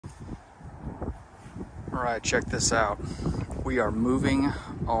Alright, check this out. We are moving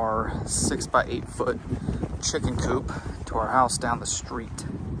our 6x8 foot chicken coop to our house down the street.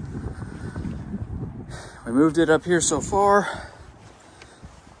 We moved it up here so far.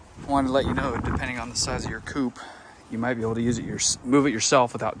 I wanted to let you know, depending on the size of your coop, you might be able to use it move it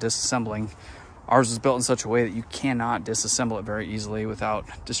yourself without disassembling. Ours is built in such a way that you cannot disassemble it very easily without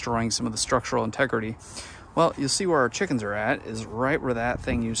destroying some of the structural integrity. Well, you'll see where our chickens are at is right where that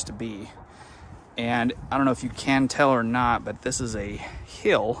thing used to be. And I don't know if you can tell or not, but this is a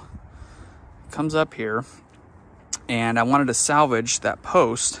hill. It comes up here, and I wanted to salvage that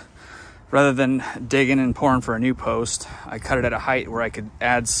post. Rather than digging and pouring for a new post, I cut it at a height where I could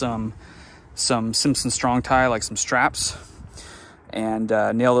add some Simpson strong tie, like some straps, and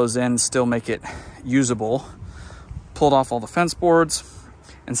nail those in, still make it usable. Pulled off all the fence boards.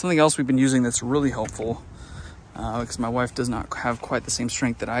 And something else we've been using that's really helpful, because my wife does not have quite the same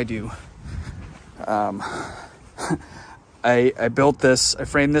strength that I do. I built this, I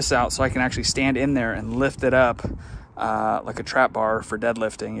framed this out so I can actually stand in there and lift it up like a trap bar for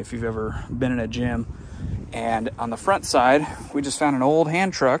deadlifting if you've ever been in a gym. And on the front side, we just found an old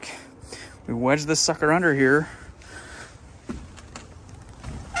hand truck. We wedged this sucker under here.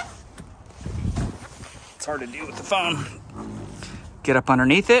 It's hard to do with the phone. Get up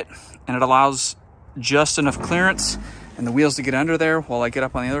underneath it, and it allows just enough clearance and the wheels to get under there while I get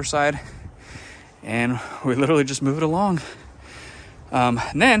up on the other side. And we literally just move it along. And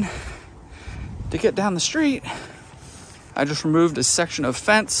then to get down the street, I just removed a section of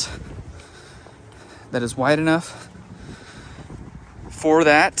fence that is wide enough for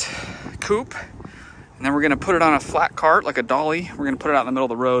that coop. And then we're gonna put it on a flat cart, like a dolly. We're gonna put it out in the middle of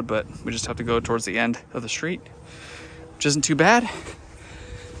the road, but we just have to go towards the end of the street, which isn't too bad.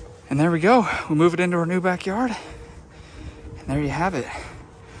 And there we go. We move it into our new backyard. And there you have it.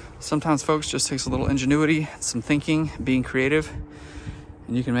 Sometimes, folks, just takes a little ingenuity, some thinking, being creative,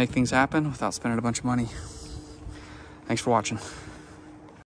 and you can make things happen without spending a bunch of money. Thanks for watching.